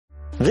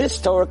This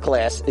Torah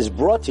class is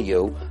brought to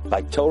you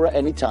by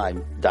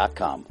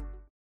TorahAnytime.com.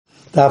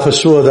 Daf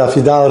Hashua, Daf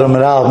Yidal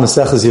Ramarav,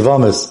 Maseches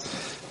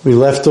Yevamis. We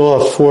left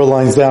off 4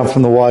 lines down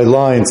from the wide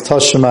lines.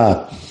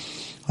 Tashema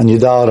on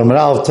Yidal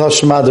Ramarav.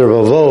 Tashema der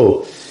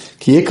Ravo.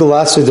 Ki Yikol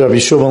Asri der Rabbi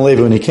Yeshua ben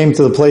Levi. When he came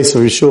to the place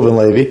of Yeshua ben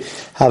Levi,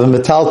 have a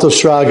metalto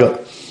shraga.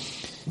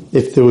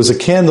 If there was a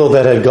candle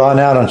that had gone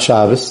out on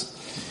Shabbos,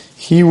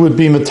 he would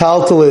be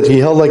metaltal it. He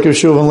held like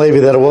Yeshua ben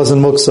Levi that it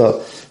wasn't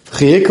muksa.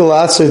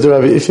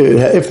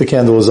 If the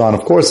candle was on,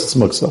 of course it's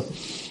muksa,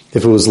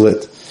 if it was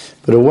lit.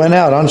 But it went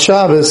out on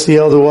Shabbos, he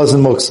held it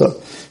wasn't muksa.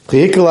 When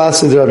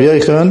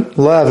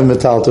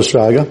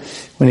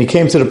he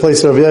came to the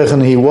place of Rabbi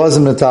Yochanan, he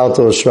wasn't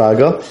metaltal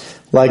shraga,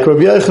 like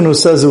Rabbi Yochanan who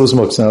says it was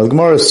muksa. Now the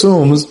Gemara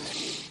assumes,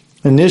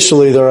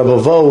 initially the Rabbi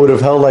Vo would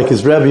have held like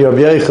his Rabbi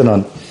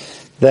Yochanan,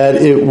 that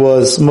it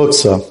was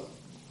muksa.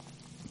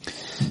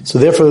 So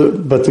therefore,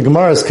 but the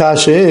Gemara's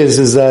kasha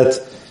is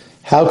that,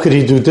 how could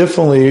he do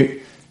differently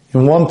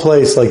in one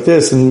place like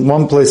this, in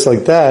one place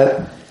like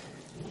that?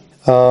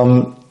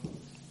 How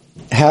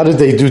did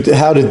they do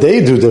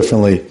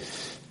differently?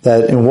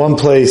 That in one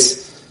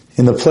place,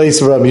 in the place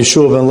of Rabbi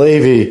Yeshua ben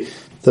Levi,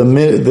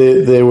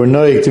 they were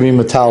noig to be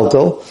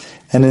metaltal,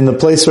 and in the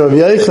place of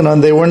Rabbi Yochanan,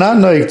 they were not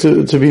noig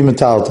to be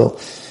metaltal.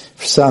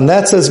 So and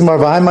that says Gemara,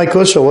 "V'hai my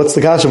kusha." What's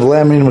the kasha?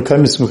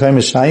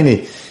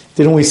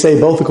 Didn't we say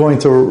both according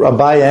to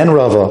Abaye and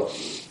Rava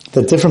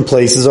that different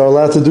places are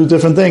allowed to do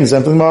different things?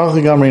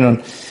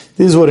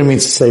 This is what it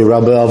means to say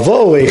Rabbi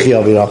Avo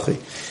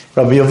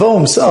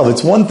himself.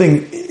 It's one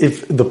thing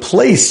if the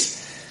place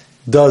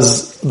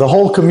does, the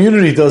whole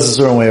community does a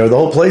certain way, or the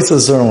whole place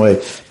does a certain way,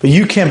 but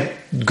you can't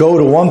go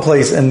to one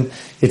place and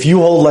if you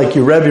hold like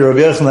your Rabbi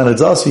Yochanan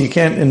it's also, you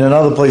can't in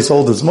another place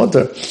hold its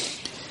mutter.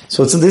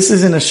 So this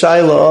is in a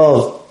shaila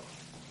of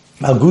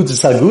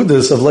Agudis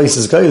of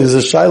Leisis Kaya. There's a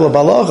shaila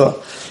balacha.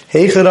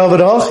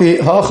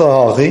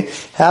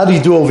 How do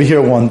you do over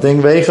here one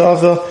thing?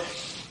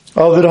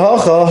 How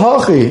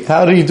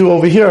do you do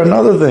over here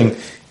another thing?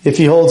 If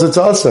he holds it's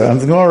asar. I'm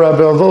thinking,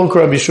 Rabbi Avok,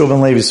 Rabbi Yeshua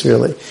ben Levi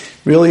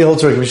really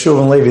holds Rabbi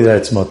Yeshua ben Levi that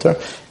it's mutter.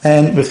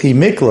 And v'chi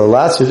mikla,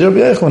 last year,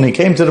 when he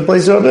came to the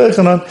place of Rabbi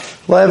Yochanan,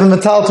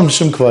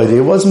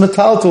 it wasn't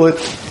metaltal it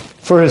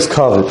for his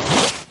covet.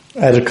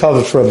 At a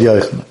covet for Rabbi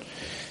Yochanan.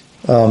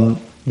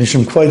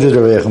 Mishum Kvaydei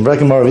Rabbi Yochanan.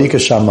 Brekin Maravika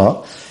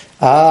Shama.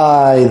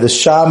 The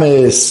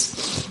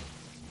shamis,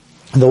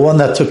 the one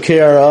that took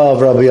care of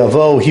Rabbi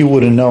Avo, he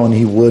would have known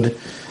he would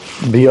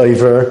be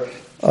over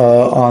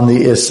on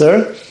the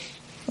Isser.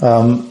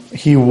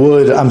 He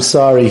would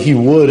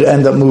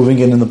end up moving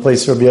in the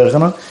place of Rabbi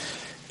Yochanan.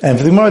 And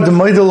for the Gemara, the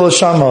Moidelo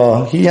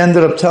Shama, he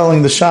ended up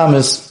telling the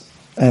shamis,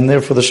 and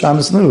therefore the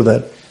shamis knew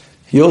that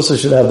he also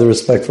should have the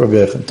respect for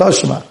Rabbi Yochanan.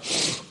 Tashma.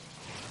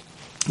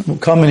 We'll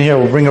come in here,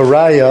 we'll bring a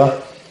raya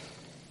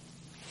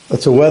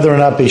to whether or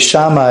not Beis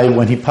Shammai,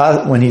 when he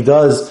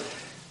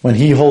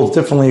holds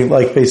differently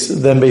like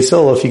than Beis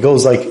Hillel,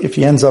 if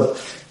he ends up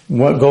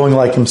going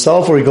like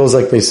himself, or he goes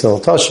like Beis Hillel.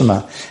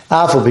 Tashma.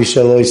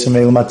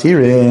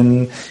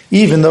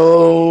 Even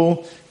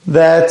though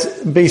that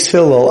Beis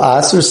Hillel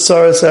asers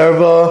tzaras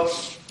erva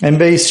and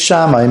Beis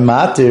Shammai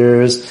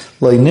matirs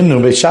like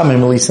nimnu Beis Shammai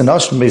melisa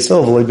nashim Beis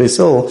Hillel Beis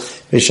Hillel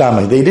Beis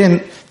Shammai.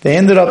 They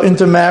ended up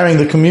intermarrying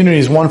the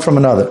communities one from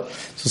another.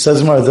 So it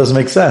says, it doesn't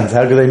make sense.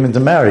 How could they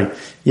intermarry?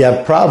 You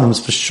have problems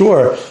for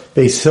sure.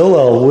 Beis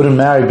Hillel wouldn't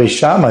marry Beis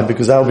Shammai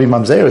because that would be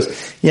mamzeres.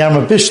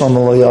 Yamar Bishlam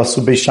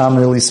Elayasu Beis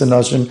Shammai Elisa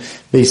Nashim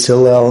Beis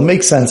Hillel. It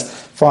makes sense.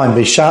 Fine.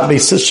 Beis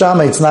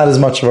Shammai, it's not as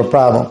much of a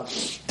problem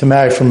to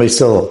marry from Beis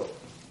Hillel.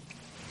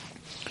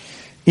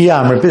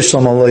 Yamar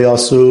Bishlam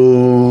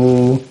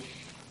Elayasu.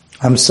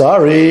 I'm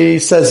sorry,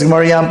 says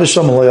Gemara Yam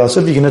Bishlam Elayasu.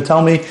 If you're going to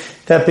tell me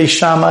that Beis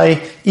Shammai,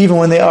 even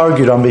when they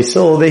argued on Beis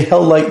Hillel, they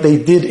held like they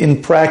did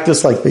in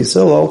practice like Beis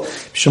Hillel.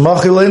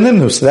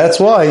 So that's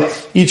why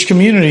each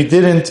community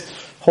didn't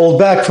hold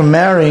back from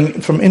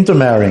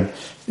intermarrying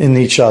in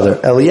each other.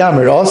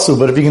 Eliyamir also,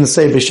 but if you're going to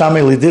say Beis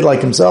Shammai did like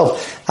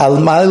himself, why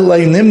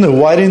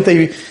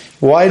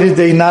did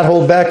they not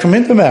hold back from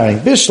intermarrying?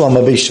 Bishlam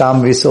Beis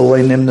Shammai Beis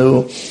Hillel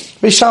nimnu.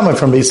 Beis Shammai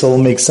from Beis Hillel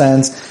makes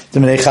sense.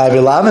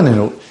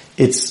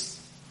 It's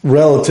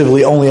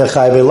relatively only a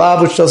chai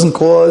velav, which doesn't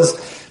cause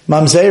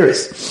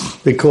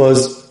mamzeris,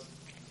 because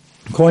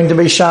according to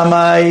Beis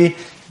Shammai,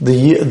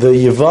 the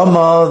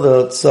Yevama,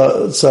 the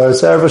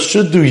Tzaras Erva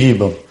should do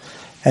Yibam.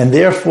 And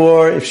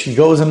therefore, if she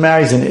goes and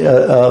marries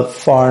a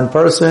foreign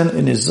person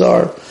in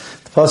Izar,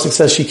 the Pasuk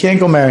says she can't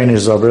go marry in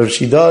Izar, but if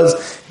she does,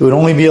 it would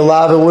only be a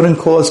lav, it wouldn't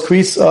cause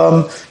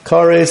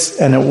kares,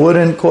 and it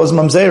wouldn't cause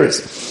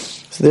mamzeris.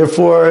 So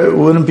therefore, it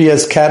wouldn't be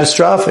as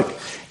catastrophic.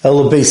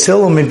 Elo Beis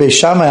Hillel mi Beis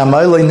Shammai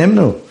amalei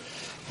nimnu.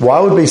 Why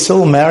would Beis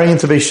Hillel marry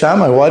into Beis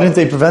Shammai? Why didn't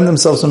they prevent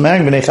themselves from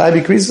marrying? B'nei Chai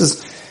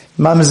B'Krisis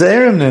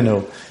mamzerim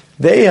ninu.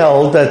 They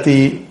held that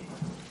the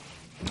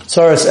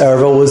Tzaras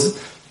Erva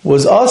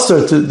was usher,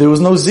 there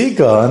was no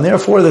Zika, and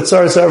therefore the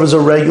Tzaras Erva is a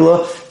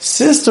regular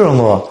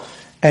sister-in-law.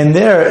 And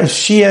there,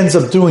 she ends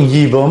up doing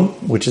Yibam,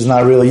 which is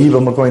not really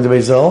Yibam according to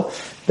Beis Hillel,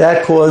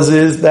 that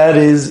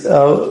is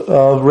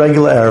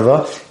regular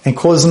erva, and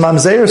causes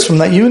mamzeres from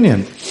that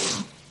union.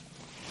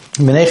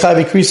 Menei chai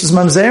v'krisus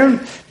mamzerin,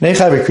 menei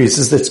chai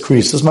v'krisus, that's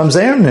krisus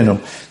mamzerin ninu.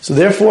 So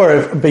therefore,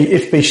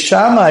 if Beis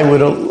Shammai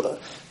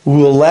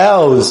who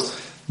allows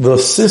the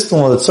system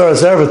of the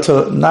tzaras erva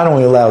to, not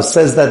only allows,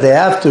 says that they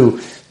have to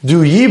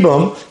do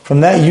yibum, from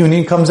that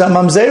union comes out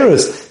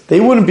mamzeres. They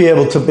wouldn't be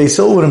able to, Beis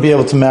Hillel wouldn't be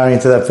able to marry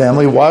into that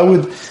family. Why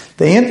would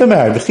they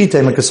intermarry? And if you're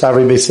going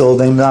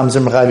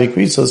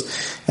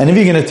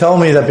to tell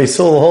me that Beis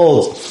Hillel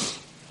holds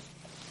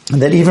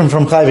that even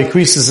from chai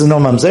v'krisus is no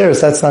mamzeres,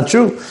 that's not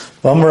true.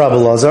 Rabbi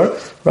Lazar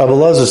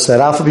said,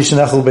 even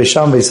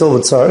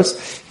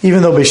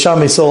though Beis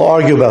Shammai Beis Hillel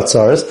argue about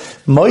tzaras,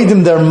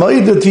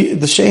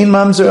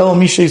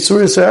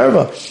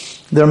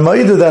 they're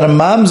moider that a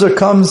mamzer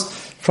comes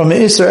from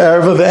Isser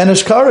Erva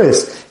ve'enesh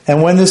kares.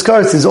 And when there's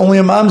kares, there's only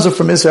a mamzer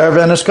from Isser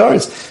Erva ve'enesh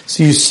kares.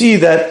 So you see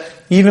that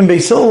even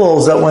Beis Hillel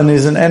holds that when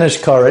there's an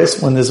enesh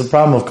kares, when there's a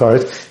problem of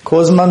kares,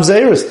 causes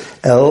mamzeres.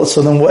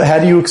 So then how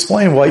do you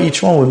explain why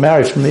each one would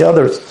marry from the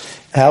others?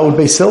 How would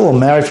Beis Hillel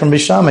marry from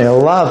Beis Shammai?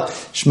 Alav,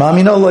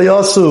 shmamino lo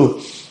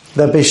yasu,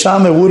 that Beis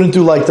Shammai wouldn't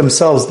do like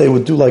themselves, they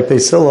would do like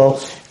Beis Hillel,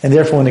 and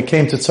therefore when it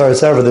came to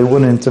tzaras erva,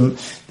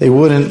 they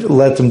wouldn't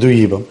let them do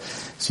yibum.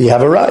 So you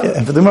have a raya.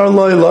 And for the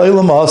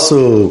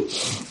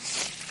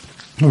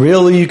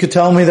really, you could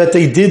tell me that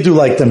they did do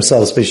like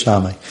themselves, Beis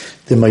Shammai.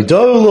 The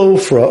maidolo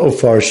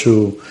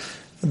farshu,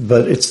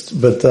 but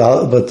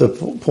the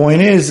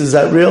point is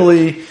that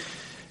really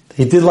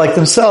they did like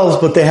themselves,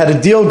 but they had a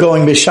deal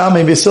going. Beis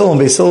Shammai, Beis Hillel,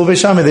 and Beis Hillel, Beis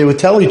Shammai. They would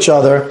tell each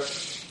other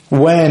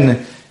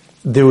when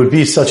there would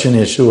be such an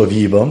issue of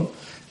yibum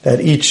that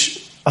each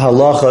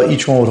halacha,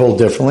 each one would hold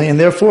differently, and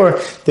therefore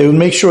they would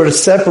make sure to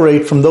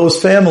separate from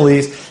those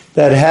families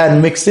that had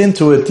mixed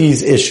into it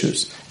these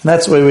issues. And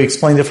that's the way we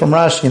explained it from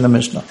Rashi in the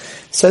Mishnah.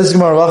 It says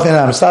Gemara,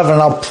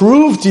 and I'll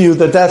prove to you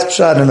that that's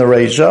pshat in the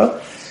Reisha,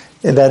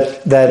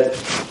 that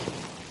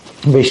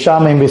Beis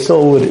Shammai and Beis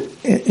Hillel would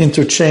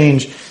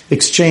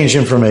exchange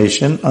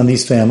information on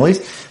these families.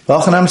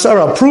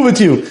 I'll prove it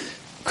to you,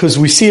 because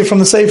we see it from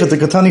the Sefer, the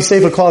Katani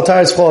Sefer, Kol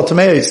HaTaris, Kol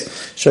HaTameis,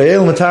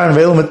 Shayel Matarin,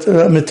 Ve'el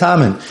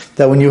Mitamin,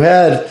 that when you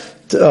had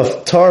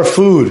tar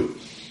food,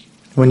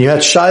 when you had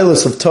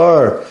shilas of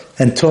tar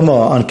and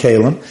tumah on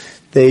kalim,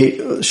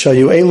 they show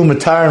you elu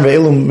matar and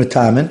ve'elu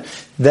mitamin,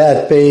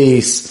 that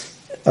Beis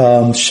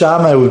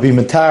Shammai would be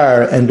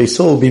matar and Beis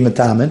Hillel would be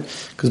mitamin,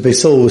 because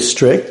Beis Hillel was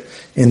strict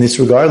in this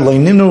regard.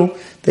 Leininu,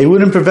 they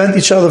wouldn't prevent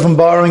each other from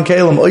borrowing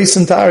kalim.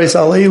 Oisin taris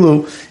al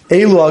elu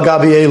al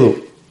gabi elu.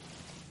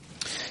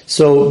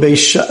 So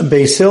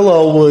Beis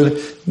Hillel would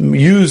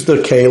use the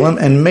kalim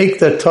and make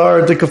the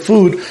tar dika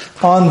food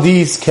on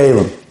these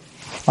kalim,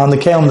 on the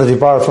kalim that they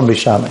borrowed from Beis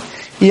Shammai.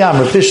 If you're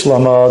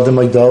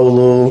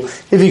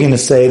going to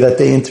say that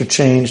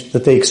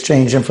they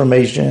exchange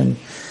information,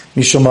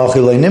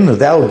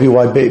 that would be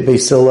why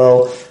Beis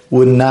Hillel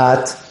would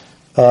not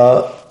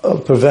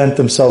prevent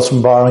themselves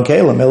from borrowing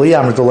kalim.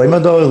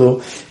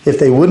 If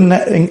they wouldn't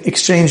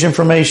exchange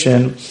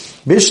information,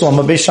 Beis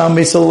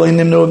Shammai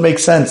would make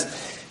sense.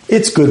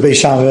 It's good Beis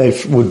Shammai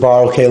would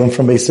borrow kalim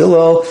from Beis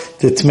Hillel,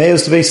 the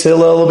tmeos to Beis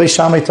Hillel or Beis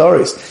Shammai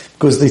taris.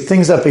 Because the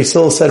things that Beis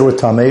Hillel said were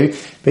tamei,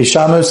 Beis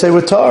Shammai would say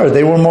were tar.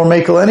 They were more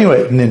mekel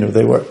anyway. Ninu,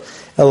 they were.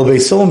 El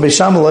Beis Hillel and Beis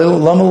Shammai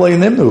lama lo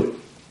nimnu.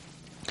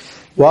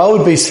 Why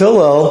would Beis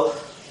Hillel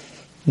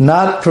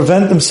not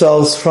prevent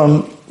themselves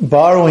from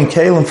borrowing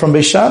kalim from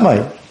Beis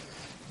Shammai?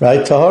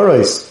 Right?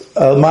 Taharis.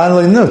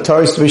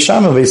 Taris to Beis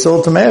Shammai, Beis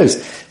Hillel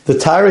tameis. The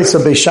taris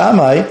of Beis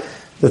Shammai,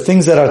 the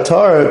things that are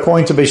tar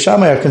according to Beis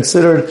Shammai are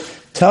considered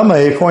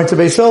tamei according to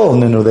Beis Hillel.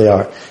 Ninu, they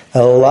are.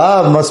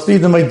 Elav must be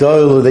the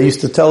Meidoilu. They used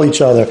to tell each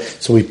other.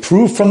 So we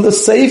prove from the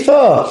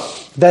Seifa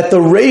that the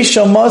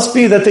Reisha must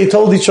be that they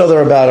told each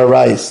other about a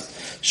rice.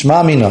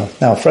 Shma mina.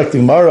 Now, Frekti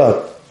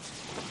Mara,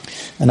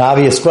 an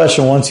obvious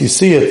question once you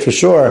see it for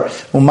sure.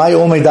 How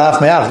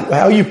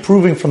are you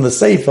proving from the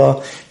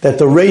Seifa that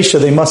the Reisha,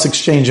 they must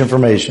exchange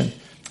information?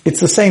 It's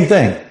the same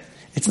thing.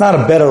 It's not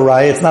a better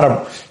raya. It's not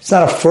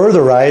a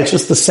further raya. It's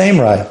just the same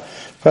raya.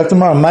 Why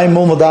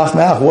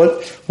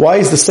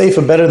is the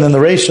Sefer better than the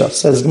Reisha?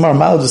 Says Gemara,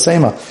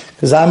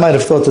 because I might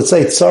have thought to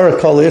say Tzara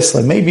Kol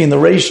Isla. Maybe in the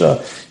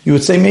Reisha you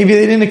would say maybe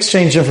they didn't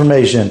exchange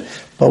information,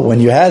 but when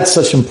you had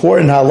such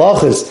important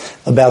halachas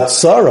about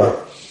Tzara,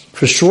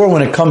 for sure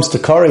when it comes to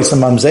Kares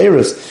and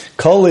Mamzeris,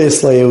 Kol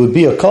Isla it would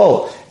be a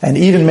Kol, and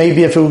even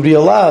maybe if it would be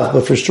a Lav,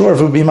 but for sure if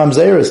it would be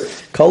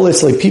Mamzeris, Kol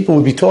Isla, people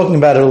would be talking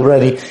about it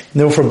already, and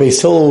therefore Beis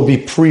Hillel would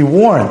be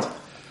forewarned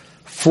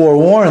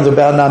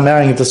about not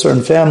marrying into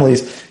certain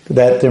families,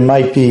 that there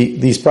might be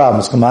these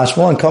problems.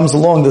 Kamashmal comes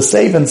along the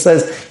Seif and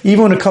says,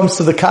 even when it comes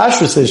to the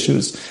kashrus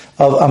issues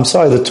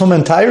the tum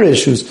and tyre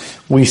issues,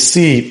 we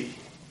see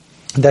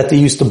that they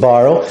used to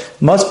borrow.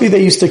 Must be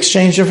they used to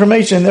exchange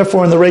information, and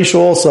therefore in the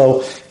ratio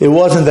also, it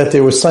wasn't that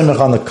they were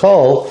saimach on the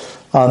call,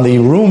 on the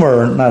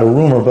rumor, not a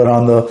rumor, but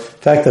on the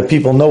fact that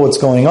people know what's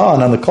going on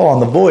the call,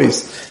 on the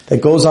voice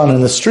that goes on in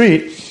the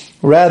street.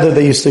 Rather,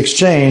 they used to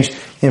exchange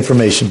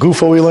information.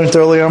 Gufo, we learned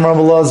earlier,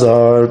 Rabbi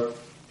Lazar.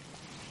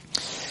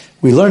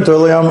 We learned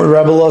earlier on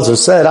Rabbi Lazar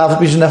said,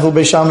 even though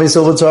Beis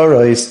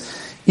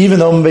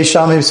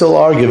Shammai still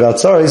argue about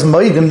tzarais,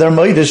 maidim, they're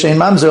maidah, shein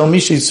mamzer, el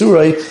mishi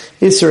tzurai,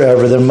 isser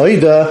erva. They're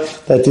maidah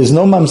that there's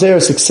no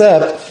mamzeres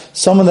except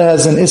someone that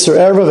has an isser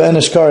erva of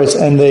enish kares,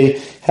 and they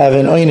have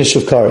an einish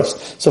of kares.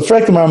 So,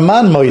 frektim are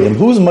man maidim.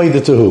 Who's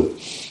maidah to who?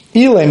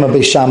 Ilema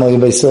Beis Shammai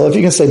Beis Hillel. If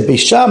you can say Beis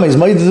Shammai is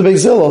maidah to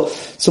Beis Hillel,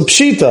 so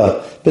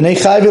pshita, b'nei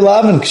chayv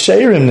elaven,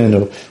 ksheirim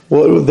ninu.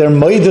 They're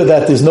maidah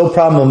that there's no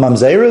problem with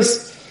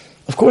mamzeres.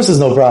 Of course there's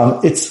no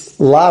problem. It's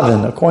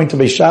lavin. According to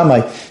Beis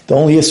Shammai, the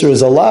only issur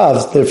is a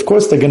lav. Of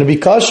course they're going to be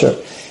kosher.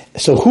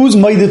 So who's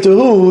maidah to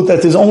who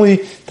that there's only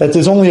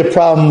a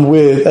problem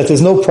with, that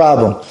there's no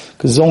problem,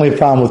 because there's only a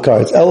problem with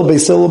cards. El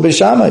Beis Hillel Beis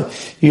Shammai.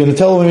 You're going to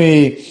tell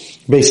me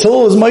Beis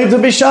Hillel is maidah to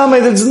Beis Shammai,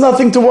 there's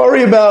nothing to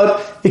worry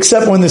about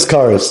except when there's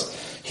cars.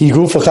 He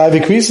grew for chayve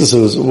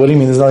krisus. What do you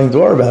mean there's nothing to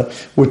worry about?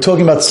 We're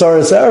talking about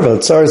tzaras erva.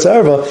 Tzaras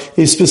erva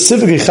is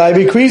specifically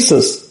chayve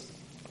krisus.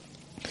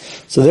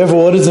 So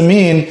therefore, what does it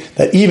mean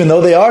that even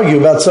though they argue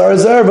about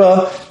tzaras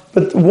erva,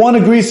 but one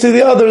agrees to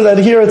the other that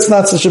here it's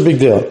not such a big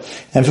deal?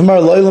 And from our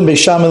loylam Beis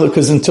Shammai,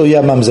 because until you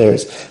have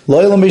mamzeres,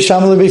 loylam Beis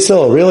Shammai Beis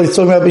Hillel. Really, it's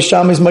talking about Beis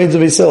Shammai's maidah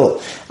Beis Hillel.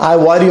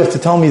 Why do you have to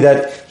tell me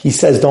that he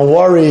says, don't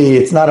worry,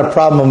 it's not a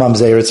problem with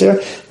mamzeres here?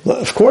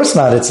 Of course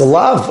not. It's a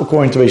lav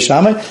according to Beis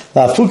Shammai.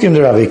 La fukim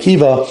de Rabbi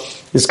Akiva.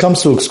 This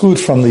comes to exclude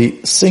from the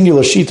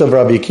singular shita of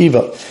Rabbi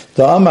Akiva.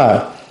 The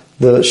Amar,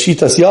 the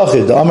Shitas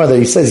Yachid, the Amar that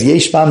he says,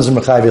 Yesh mamzer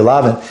mechayv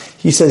elaven.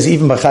 He says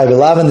even mechayv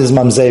elaven is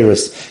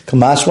mamzeres.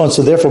 Kamashwan,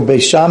 so therefore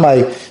Beis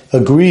Shammai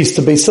agrees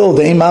to Beis Hillel,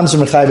 the ein mamzer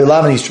mechayv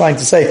elaven. He's trying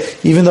to say,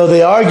 even though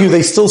they argue,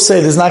 they still say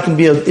there's not going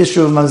to be an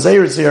issue of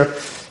mamzeres here,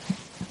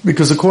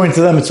 because according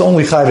to them it's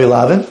only chayv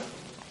elaven,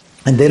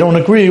 and they don't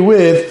agree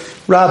with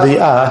Rabbi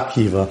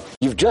Akiva.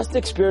 You've just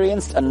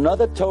experienced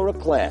another Torah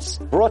class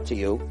brought to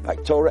you by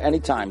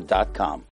TorahAnytime.com.